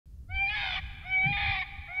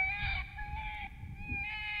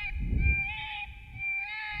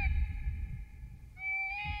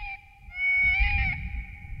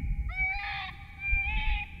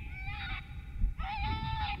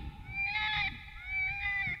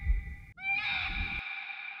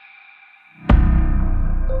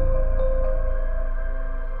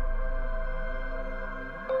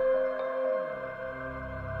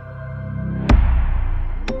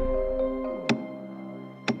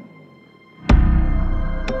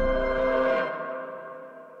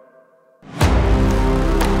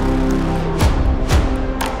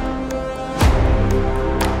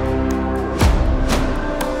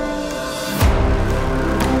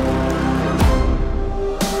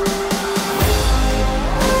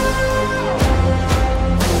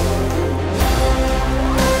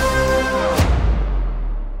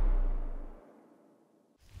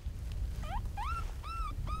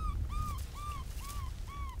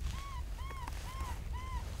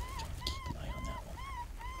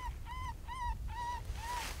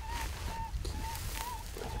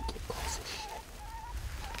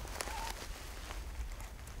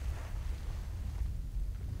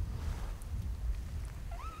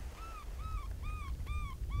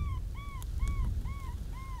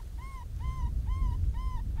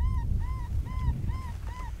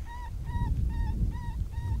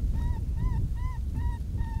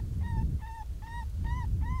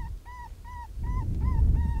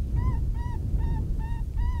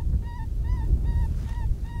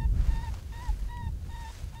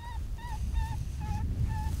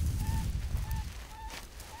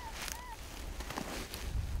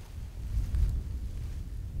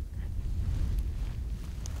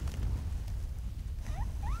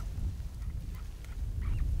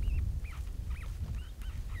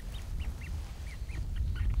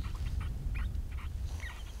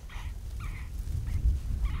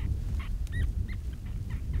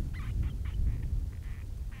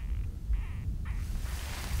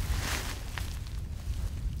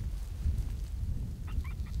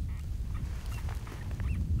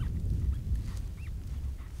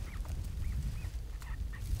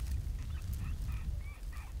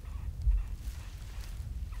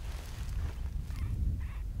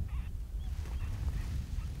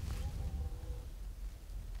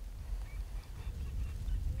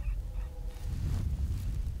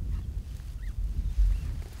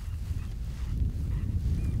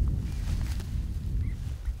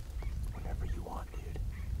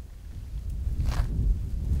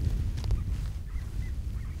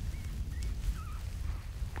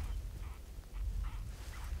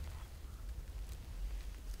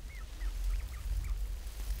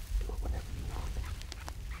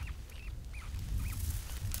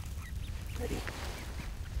Ready?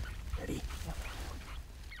 Ready?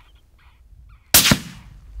 Let's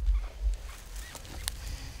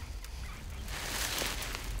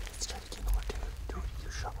try to get more, dude. Dude, you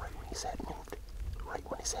shot right when his head moved. Right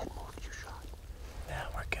when his head moved, you shot. Yeah,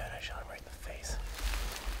 we're good. I shot him right in the face.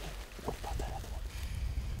 What about that other one?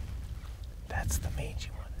 That's the mangy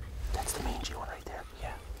one. That's the mangy one right there.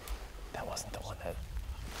 Yeah. That wasn't the one that...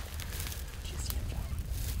 Did you see him, John?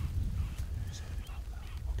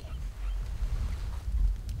 Okay.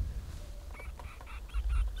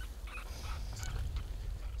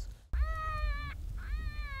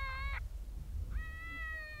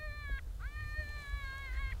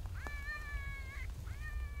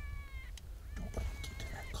 Don't let him get to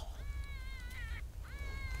that call.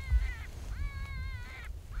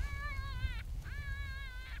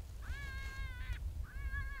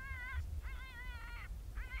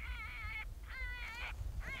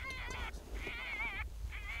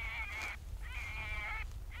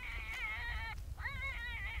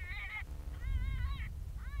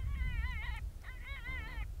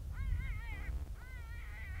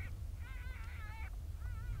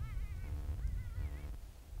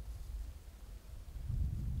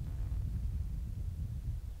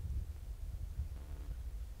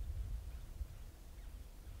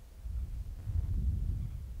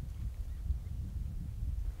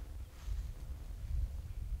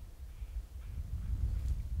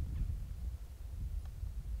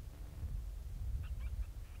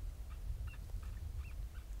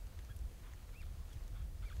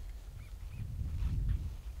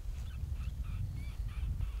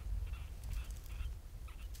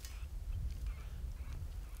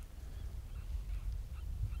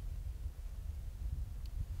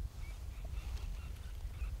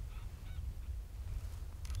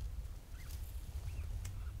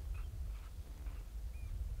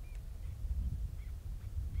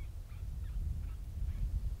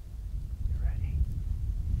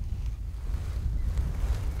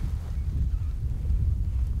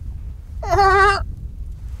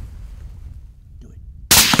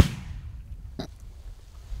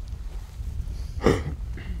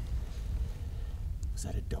 Was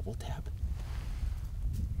that a double tap?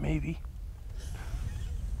 Maybe.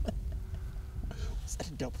 Was that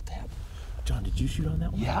a double tap? John, did you shoot on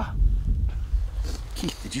that one? Yeah.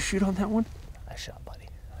 Keith, did you shoot on that one? I shot, buddy.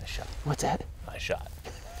 I shot. What's that? I shot.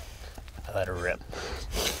 I let her rip.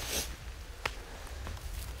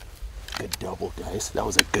 Good double, guys. That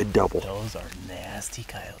was a good double. Those are nasty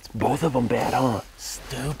coyotes. Both of them bad, huh?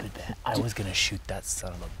 Stupid bad. I was going to shoot that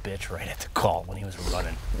son of a bitch right at the call when he was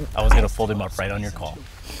running. I was going to fold him up right on your call.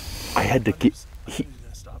 I had to get...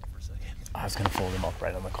 I was going to fold him up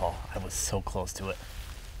right on the call. I was so close to it.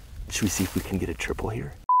 Should we see if we can get a triple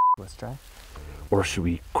here? Let's try. Or should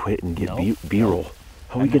we quit and get No. B-roll?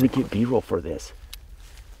 How are we going to get B-roll for this?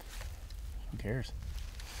 Who cares?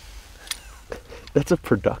 That's a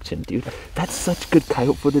production, dude. That's such good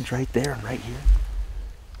coyote footage right there and right here.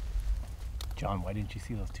 John, why didn't you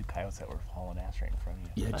see those two coyotes that were hauling ass right in front of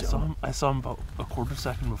you? Yeah, John. I saw him about a quarter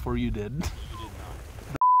second before you did. You did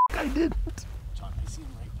not. I didn't. John, I see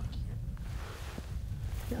him right back here.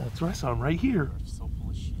 Yeah, that's where I saw him, right here. You're so full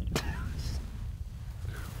of shit.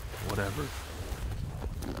 Whatever.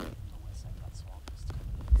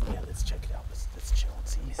 Yeah, let's check it out. Let's chill and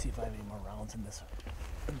see. Let me see if I have any more rounds in this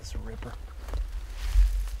ripper.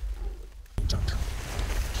 John, turn.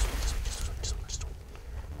 Just wait.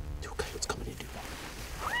 Two coyotes coming in, dude.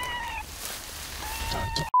 John,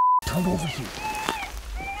 turn over here.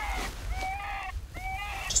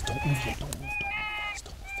 Just don't move yet. Don't move fast.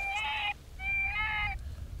 Don't move fast.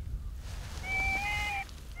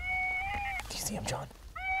 Do you see him, John?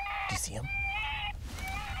 Do you see him?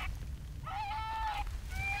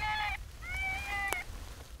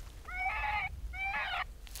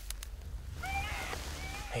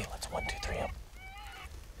 Hey, let's 1, 2, 3 him.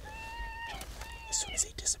 As soon as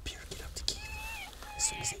they disappear, get up to Keith. As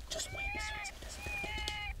soon as they disappear, get to Keith.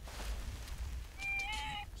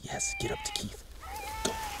 Yes, get up to Keith.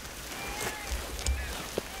 Go.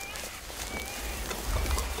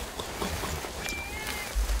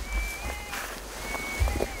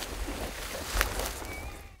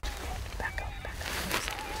 Back up. Just back up.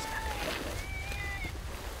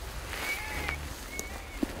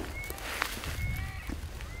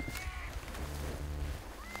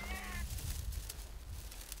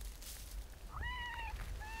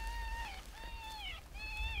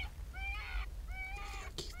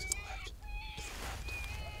 Keith to the left. To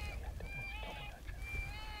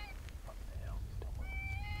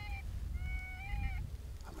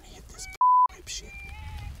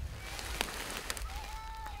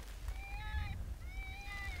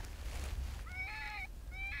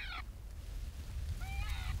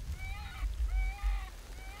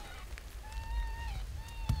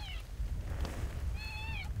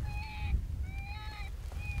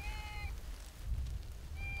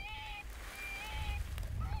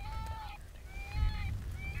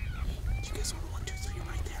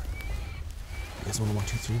guys want to 1,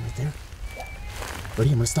 2, 3 right there? Yeah. Ready?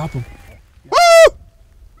 I'm gonna stop him. Yeah.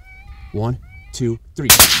 Woo! 1, 2, 3.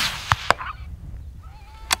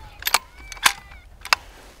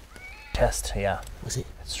 Test, yeah. Was it?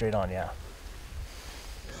 Straight on, yeah.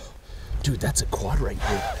 Dude, that's a quad right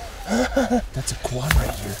here. That's a quad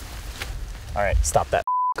right here. All right, stop that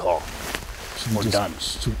call. We're done.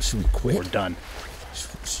 Should we quit? We're done.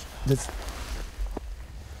 Let's.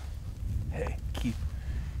 Hey, Keith,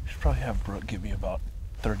 you should probably have Brooke give me about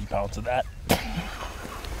 30 pounds of that.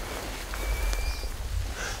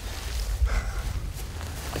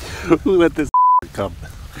 Who let this come?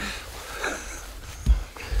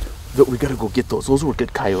 We gotta go get those. Those were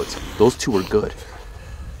good coyotes. Those 2 were good.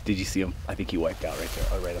 Did you see him? I think he wiped out right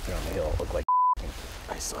there, right up there on the hill. It looked like.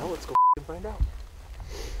 I saw. Let's go find out.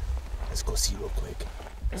 Let's go see real quick.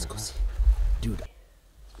 Let's go see. Dude.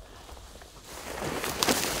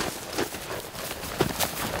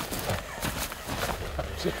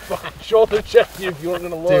 Shoulder check you if you weren't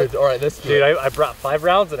gonna look. Dude, all right, Dude, I brought 5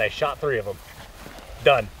 rounds and I shot 3 of them.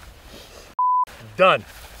 Done. Done.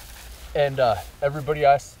 And everybody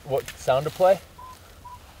asked what sound to play.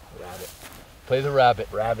 Rabbit. Play the rabbit.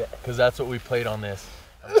 Rabbit. Because that's what we played on this.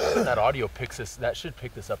 That audio picks this. That should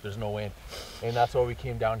pick this up. There's no way. And that's why we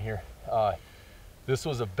came down here. This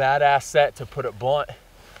was a badass set, to put it blunt.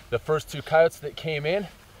 The first 2 coyotes that came in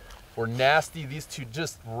were nasty. These 2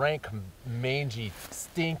 just rank mangy,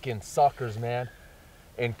 stinking suckers, man.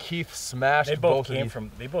 And Keith smashed both of these.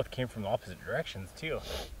 They both came from opposite directions too.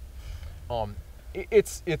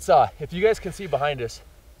 It's if you guys can see behind us,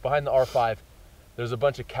 behind the R5, there's a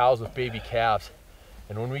bunch of cows with baby calves.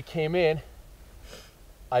 And when we came in,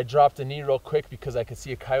 I dropped a knee real quick because I could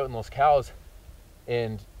see a coyote in those cows.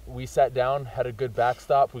 And we sat down, had a good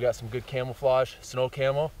backstop. We got some good camouflage, snow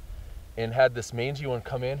camo, and had this mangy one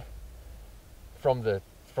come in from the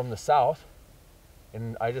south.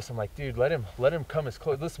 And I'm like, dude, let him come as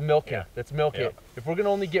close. Let's milk him. Let's milk it. If we're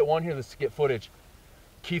gonna only get one here, let's get footage.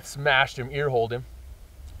 Keith smashed him, ear-holed him.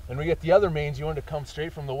 And we get the other mangy one to come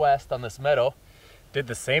straight from the west on this meadow. Did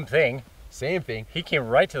the same thing. Same thing. He came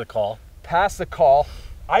right to the call. Passed the call.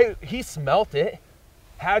 He smelt it.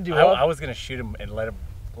 Had to. I was gonna shoot him and let him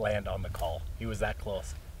land on the call. He was that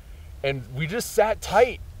close. And we just sat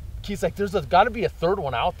tight. Keith's like, there's got to be a third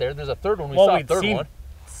one out there. There's a third one. We saw a third one.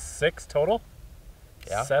 6 total.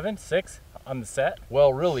 Yeah. 7, 6 on the set.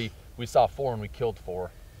 Well, really, we saw 4 and we killed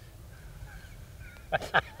 4.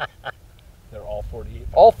 They're all 48.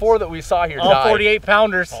 All 4 that we saw here all died. 48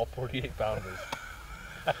 pounders. All 48 pounders.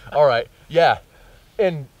 All right. Yeah.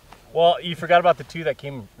 And well, you forgot about the 2 that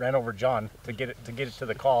ran over John to get it to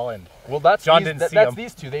the call, and well, that's John these, didn't see that's him.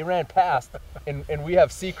 These 2. They ran past, and we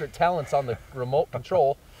have secret talents on the remote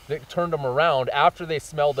control that turned them around after they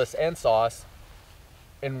smelled us and saw us,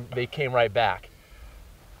 and they came right back,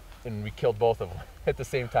 and we killed both of them at the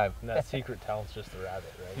same time. And that secret talent's just the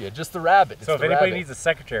rabbit, right? Yeah, just the rabbit. So if anybody needs a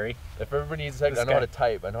secretary, if everybody needs a secretary, I know how to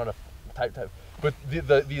type. I know how to type. But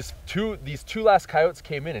these two last coyotes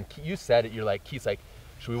came in, and you said it. You're like, Keith's like,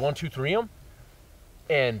 should we 1, 2, 3 them?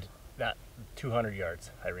 And that 200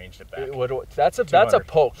 yards, I ranged it back. That's a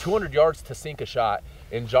poke. 200 yards to sink a shot.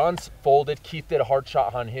 And John's folded. Keith did a hard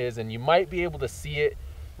shot on his, and you might be able to see it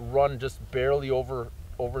run just barely over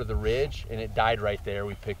the ridge, and it died right there.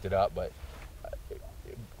 We picked it up, but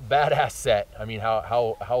badass set. I mean,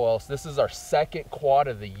 how else? This is our 2nd quad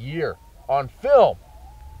of the year on film.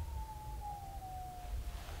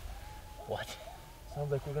 What?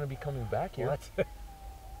 Sounds like we're gonna be coming back here. What?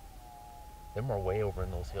 Them are way over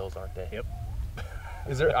in those hills, aren't they? Yep.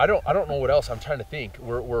 Is there? I don't know what else. I'm trying to think.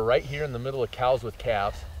 We're right here in the middle of cows with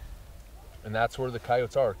calves, and that's where the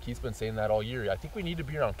coyotes are. Keith's been saying that all year. I think we need to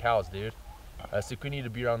be around cows, dude. I think we need to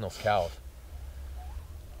be around those cows.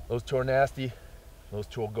 Those 2 are nasty. Those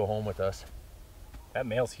 2 will go home with us. That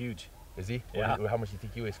male's huge. Is he? Yeah. How much do you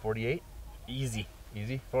think he weighs? 48? Easy.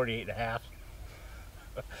 Easy? 48 and a half.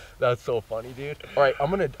 That's so funny, dude. All right, I'm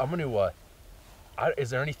gonna. Is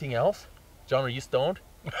there anything else? John, are you stoned?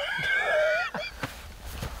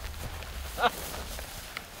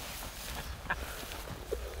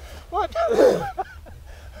 What?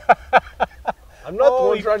 I'm not the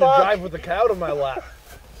one trying to drive with the cow to my lap.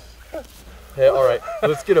 Hey, all right.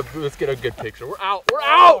 Let's get a good picture. We're out. We're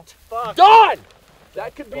out. Fuck. Done.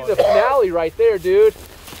 That could be the finale right there, dude.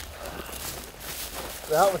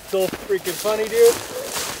 That was so freaking funny, dude.